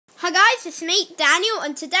Hi guys, it's me, Daniel,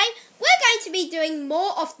 and today we're going to be doing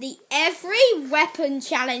more of the every weapon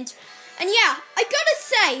challenge. And yeah, I gotta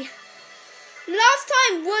say, last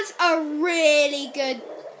time was a really good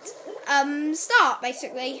start,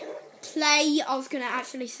 basically. I was gonna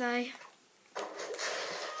actually say.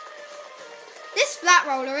 This splat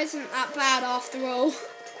roller isn't that bad after all.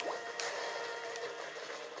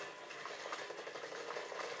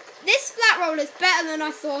 This splat roller is better than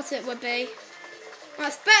I thought it would be. Well,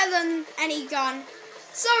 it's better than any gun.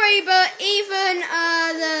 Sorry, but even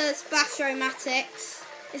the Splash-O-Matics,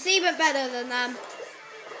 it's even better than them.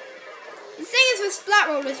 The thing is with splat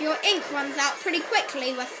rollers, your ink runs out pretty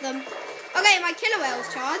quickly with them. Okay, my killer whale's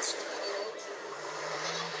charged.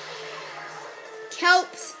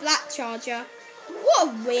 Kelp Splat Charger. What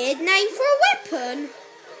a weird name for a weapon.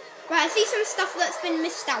 Right, I see some stuff that's been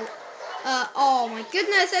missed out. Oh my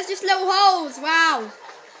goodness, there's just little holes. Wow.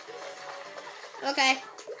 Okay.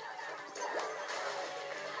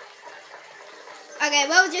 Okay,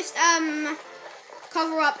 we'll just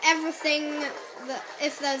cover up everything that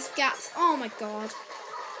if there's gaps. Oh my god.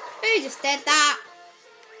 Who just did that?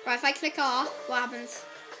 Right, if I click R, what happens?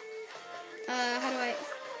 How do I?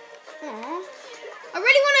 Aww. I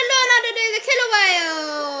really want to learn how to do the killer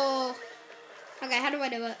whale. Okay, how do I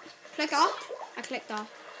do it? Click R? I clicked R.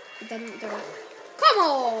 It doesn't do it. Come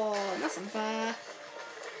on! That's unfair.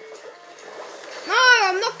 No,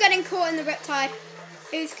 I'm not getting caught in the riptide.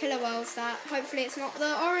 Whose killer whale's that? Hopefully it's not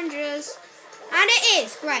the oranges. And it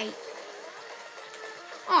is. Great.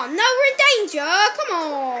 Oh, no, we're in danger. Come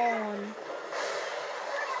on.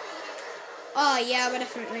 Oh, yeah, we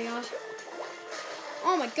definitely are.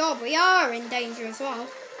 Oh, my God, we are in danger as well.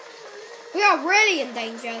 We are really in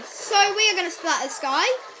danger. So we are going to splat the sky.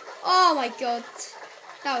 Oh, my God.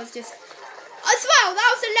 That was just... As well,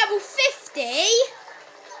 that was a level 50.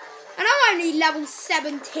 And I'm only level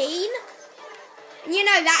 17. And you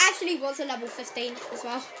know, that actually was a level 15 as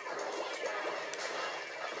well.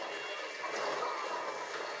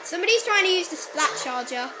 Somebody's trying to use the splat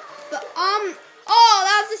charger. But, oh,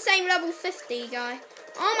 that was the same level 50 guy.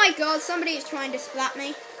 Oh my god, somebody is trying to splat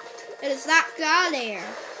me. It is that guy there.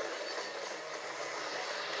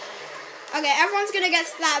 Okay, everyone's going to get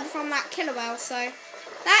splattered from that killer whale, so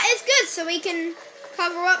that is good, so we can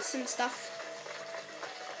cover up some stuff.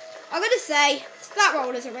 I gotta say, splat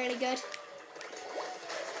rollers are really good.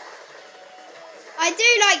 I do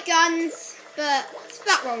like guns, but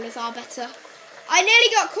splat rollers are better. I nearly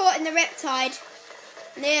got caught in the riptide.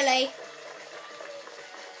 Nearly.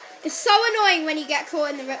 It's so annoying when you get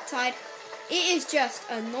caught in the riptide. It is just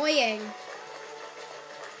annoying.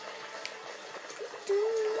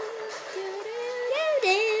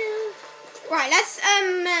 Right, let's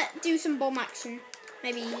do some bomb action.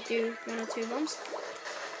 Maybe do 1 or 2 bombs.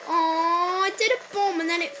 Oh, I did a bomb and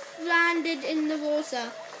then it landed in the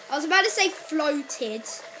water. I was about to say floated,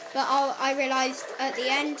 but I realised at the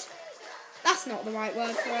end that's not the right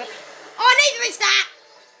word for it. Oh, neither is that!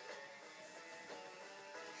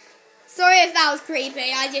 Sorry if that was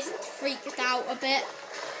creepy, I just freaked out a bit.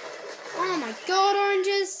 Oh my god,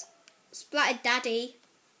 oranges. Splattered daddy.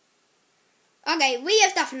 Okay, we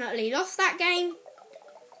have definitely lost that game.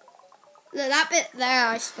 Look, that bit there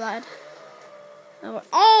I splattered.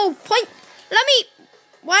 Oh, point. Let me.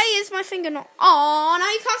 Why is my finger not? Oh,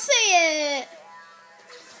 now you can't see it.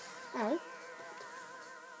 Oh.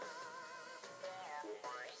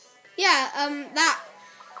 Yeah, that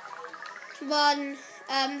one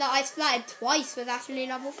that I splattered twice was actually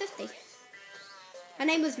level 50. Her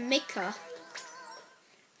name was Mika.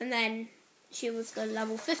 And then she was the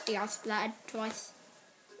level 50 I splattered twice.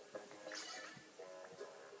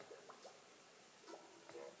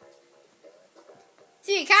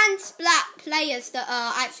 So you can splat players that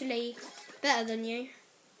are actually better than you,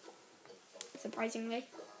 surprisingly.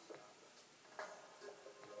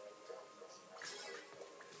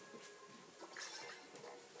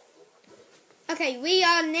 Okay, we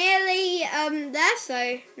are nearly there,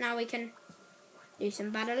 so now we can do some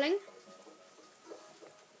battling.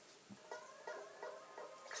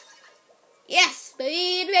 Yes,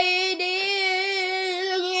 speed it.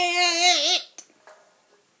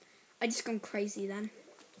 I just gone crazy then.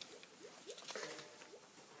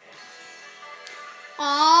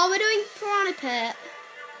 Oh, we're doing Piranha Pit.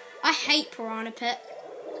 I hate Piranha Pit.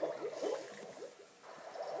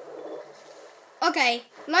 Okay,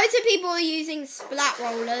 loads of people are using splat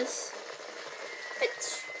rollers,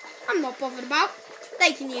 which I'm not bothered about.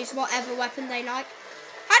 They can use whatever weapon they like.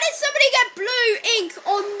 How did somebody get blue ink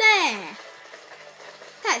on there?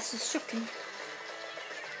 That is just shocking.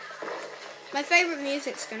 My favourite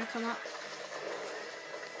music's going to come up.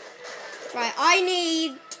 Right, I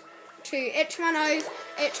need to itch my nose,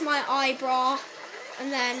 itch my eyebrow,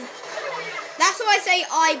 and then that's why I say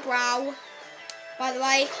eyebrow, by the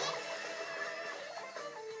way.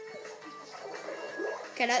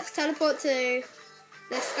 Okay, let's teleport to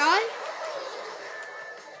this guy.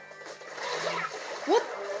 What?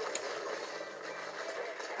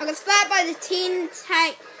 I got splattered by the Teen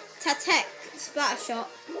Tatek splatter shot.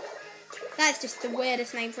 That's just the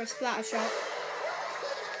weirdest name for a splatter shot.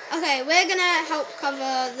 Okay, we're gonna help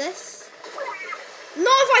cover this. Not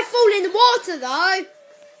if I fall in the water though.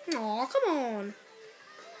 Aw, come on.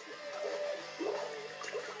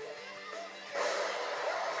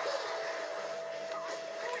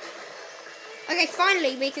 Okay,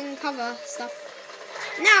 finally we can cover stuff.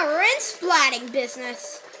 Now we're in splatting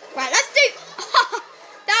business. Right, let's do...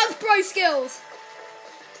 That was pro skills.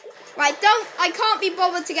 Right, I can't be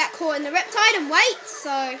bothered to get caught in the riptide and wait,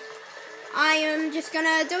 so I am just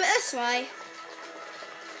gonna do it this way.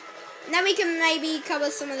 And then we can maybe cover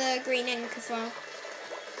some of the green ink as well.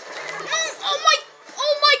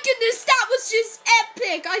 Oh my goodness, that was just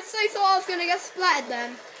epic. I so thought I was gonna get splattered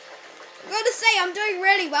then. I've got to say, I'm doing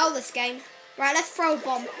really well this game. Right, let's throw a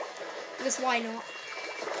bomb. Because why not?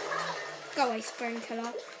 Go away,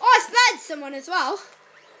 sprinkler. Oh, I splattered someone as well.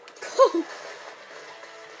 Cool.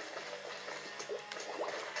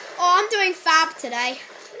 Oh, I'm doing fab today.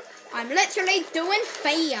 I'm literally doing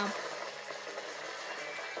fab.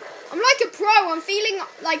 I'm like a pro. I'm feeling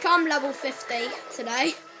like I'm level 50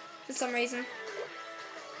 today. For some reason.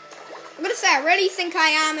 I'm going to say, I really think I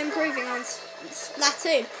am improving on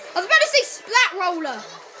Splatoon. I was about to say Splat Roller.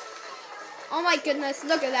 Oh my goodness,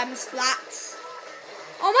 look at them splats.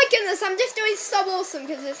 Oh my goodness, I'm just doing so awesome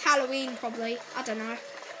because it's Halloween probably. I don't know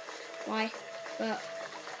why, but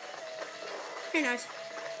who knows.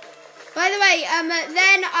 By the way,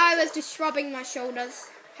 then I was just shrugging my shoulders.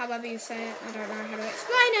 However you say it, I don't know how to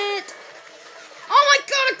explain it. Oh my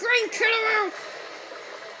god, a green killer!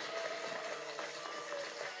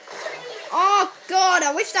 Oh god,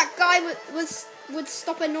 I wish that guy would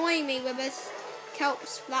stop annoying me with his kelp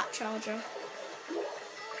splat charger.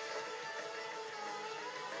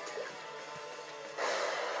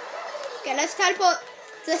 Okay, let's teleport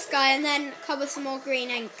this guy and then cover some more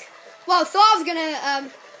green ink. Well, I thought I was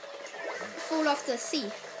gonna fall off the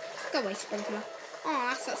sea. Go away, sprinkler. Oh,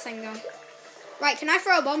 that's that same guy. Right, can I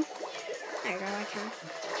throw a bomb? There you go, I can.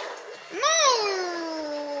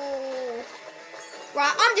 No!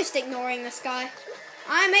 Right, I'm just ignoring this guy.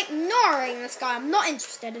 I'm ignoring this guy. I'm not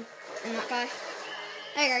interested in that guy.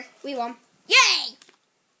 There you go, we won. Yay!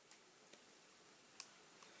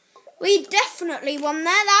 We definitely won there.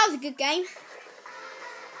 That was a good game.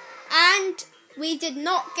 And we did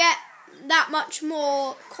not get that much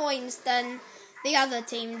more coins than the other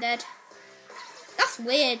team did. That's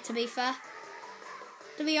weird, to be fair.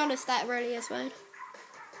 To be honest, that really is weird.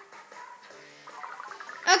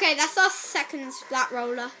 Okay, that's our second splat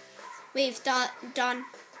roller we've done.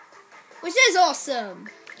 Which is awesome.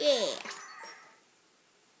 Yeah.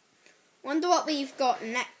 Wonder what we've got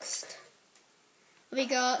next. We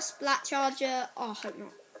got splat charger. Oh, I hope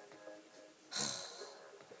not.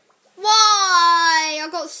 Why? I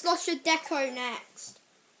got slosher deco next.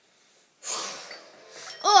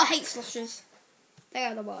 Oh, I hate sloshers. They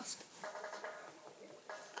are the worst.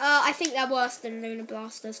 I think they're worse than Lunar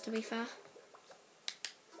Blasters, to be fair.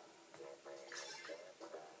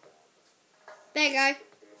 There you go.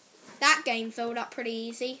 That game filled up pretty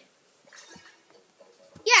easy.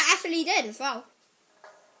 Yeah, it actually did as well.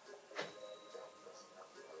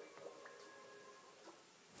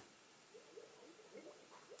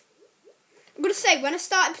 I'm going to say, when I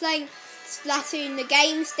started playing Splatoon, the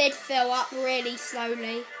games did fill up really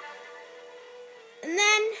slowly. And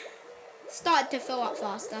then started to fill up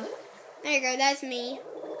faster. There you go, there's me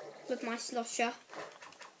with my slosher.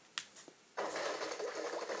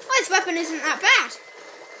 Oh, this weapon isn't that bad.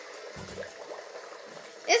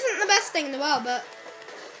 Isn't the best thing in the world, but...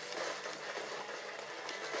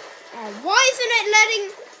 Oh, why isn't it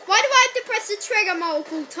letting... Why do I have to press the trigger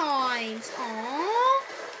multiple times? Aww.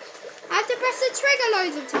 I have to press the trigger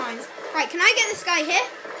loads of times. Right, can I get this guy here?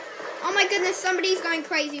 Oh my goodness, somebody's going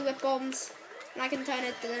crazy with bombs. And I can turn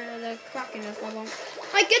it to the Kraken if I want.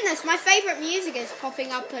 My goodness, my favourite music is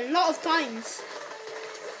popping up a lot of times.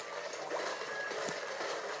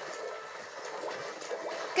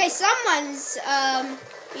 Okay, someone's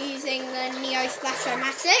using the Neo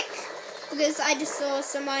Splash-O-Matic. Because I just saw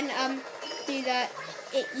someone do that.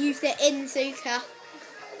 Use it in Zuka.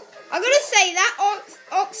 I gotta say, that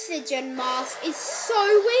oxygen mask is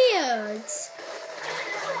so weird.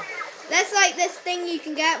 There's like this thing you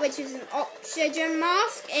can get, which is an oxygen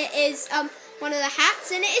mask. It is one of the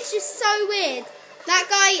hats, and it's just so weird. That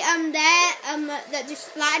guy that just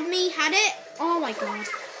splattered me had it. Oh my god.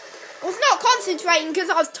 I was not concentrating because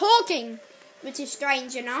I was talking, which is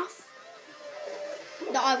strange enough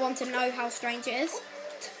that I want to know how strange it is.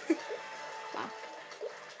 Wow.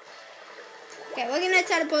 Okay, we're going to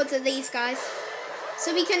teleport to these guys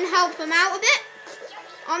so we can help them out a bit.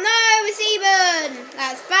 Oh no, it's even.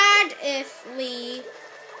 That's bad if we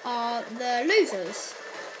are the losers.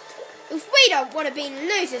 If we don't want to be the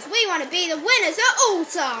losers, we want to be the winners at all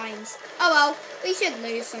times. Oh well, we should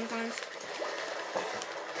lose sometimes.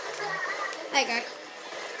 There you go.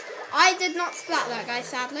 I did not splat that guy,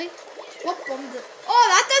 sadly. What bomb did...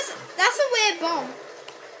 Oh, that's a weird bomb.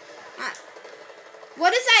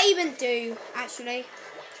 What does that even do, actually?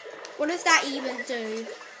 What does that even do?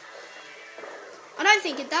 I don't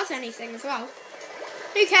think it does anything as well.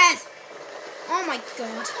 Who cares? Oh my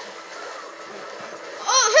god.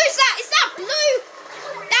 Oh, who's that? Is that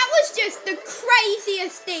blue? That was just the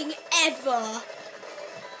craziest thing ever.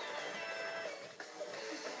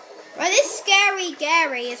 Right, this Scary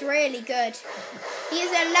Gary is really good. He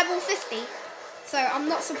is at level 50, so I'm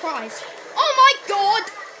not surprised. Oh my god!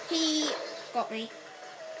 He got me.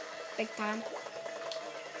 Big time.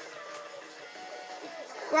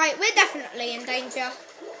 Right, we're definitely in danger.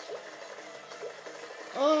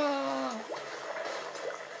 Oh.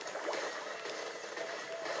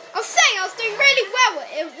 I was saying I was doing really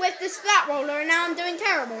well with the splat roller, and now I'm doing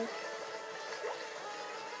terrible.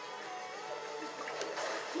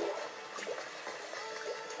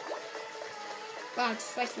 Wow, I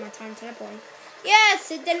just wasted my time teleporting.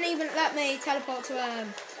 Yes, it didn't even let me teleport to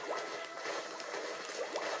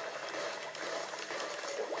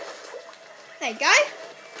There you go.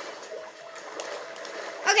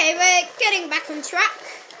 Okay, we're getting back on track.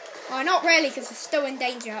 Well, not really, because we're still in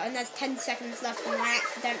danger, and there's 10 seconds left, and I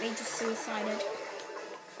accidentally just suicided.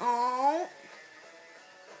 Oh.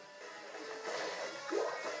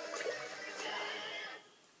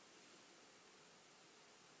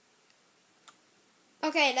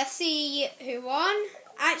 Okay, let's see who won.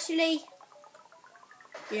 Actually,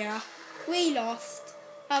 yeah, we lost,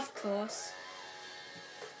 of course.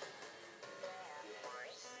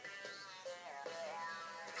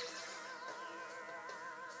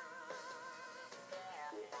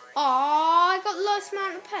 Oh, I got the lowest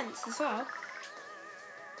amount of pence as well.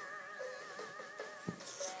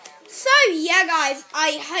 So, yeah, guys,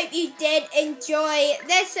 I hope you did enjoy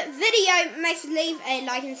this video. Make sure to leave a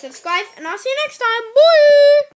like and subscribe, and I'll see you next time. Bye!